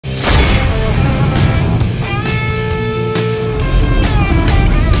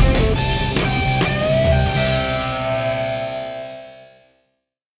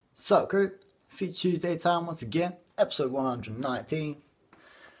What's up, crew? Feature Tuesday time once again, episode 119.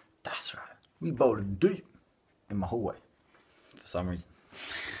 That's right, we bowling deep in my hallway for some reason.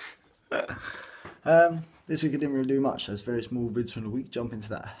 This week I didn't really do much. There's very small vids from the week. Jump into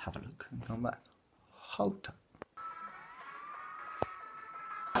that, have a look, and come back. Hold up.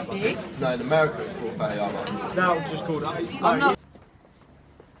 No, in America it's called bday. Now it's just called I'm not.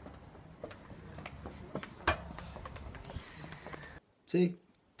 See,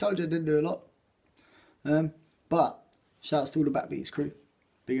 told you I didn't do a lot. But shouts to all the Back Beatz crew.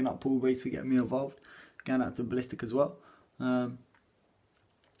 Bigging up Paul Bates for getting me involved. Going out to Ballistic as well. Thinking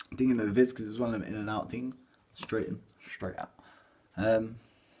of the vids because it was one of them in and out things. Straight in, straight out. So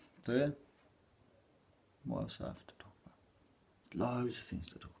yeah. What else do I have to talk about? Loads of things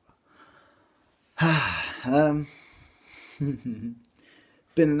to talk about.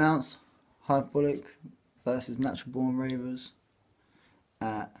 Been announced. Hyperbolic versus Natural Born Ravers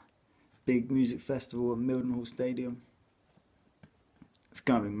at big music festival at Mildenhall Stadium. It's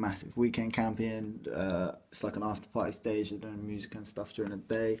gonna be massive. Weekend camping. It's like an after party stage. They're doing music and stuff during the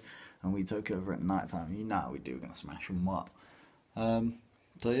day, and we took it over at night time. You know how we do. We're gonna smash them up.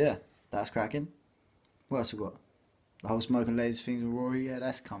 So yeah, that's cracking. What else we got? The whole smoking ladies thing with Rory. Yeah,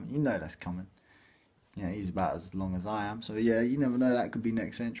 that's coming. You know that's coming. Yeah, he's about as long as I am. So yeah, you never know. That could be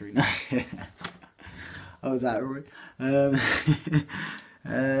next century. No. I was at Rory.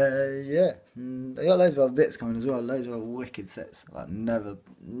 Yeah, they got loads of other bits coming as well, loads of other wicked sets, like never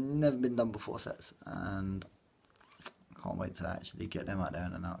been done before sets, and I can't wait to actually get them out there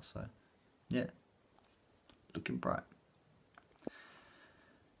and announce. So yeah, looking bright.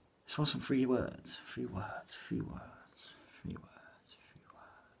 Just want some free words.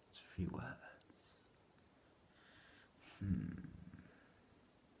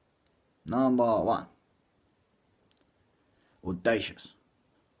 Number 1, audacious.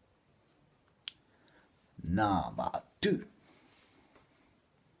 Number 2,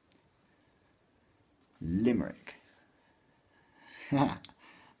 limerick.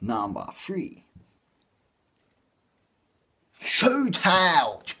 Number 3,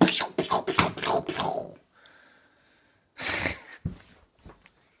 shootout.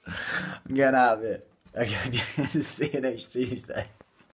 I'm getting out of it. I'm going to see you next Tuesday.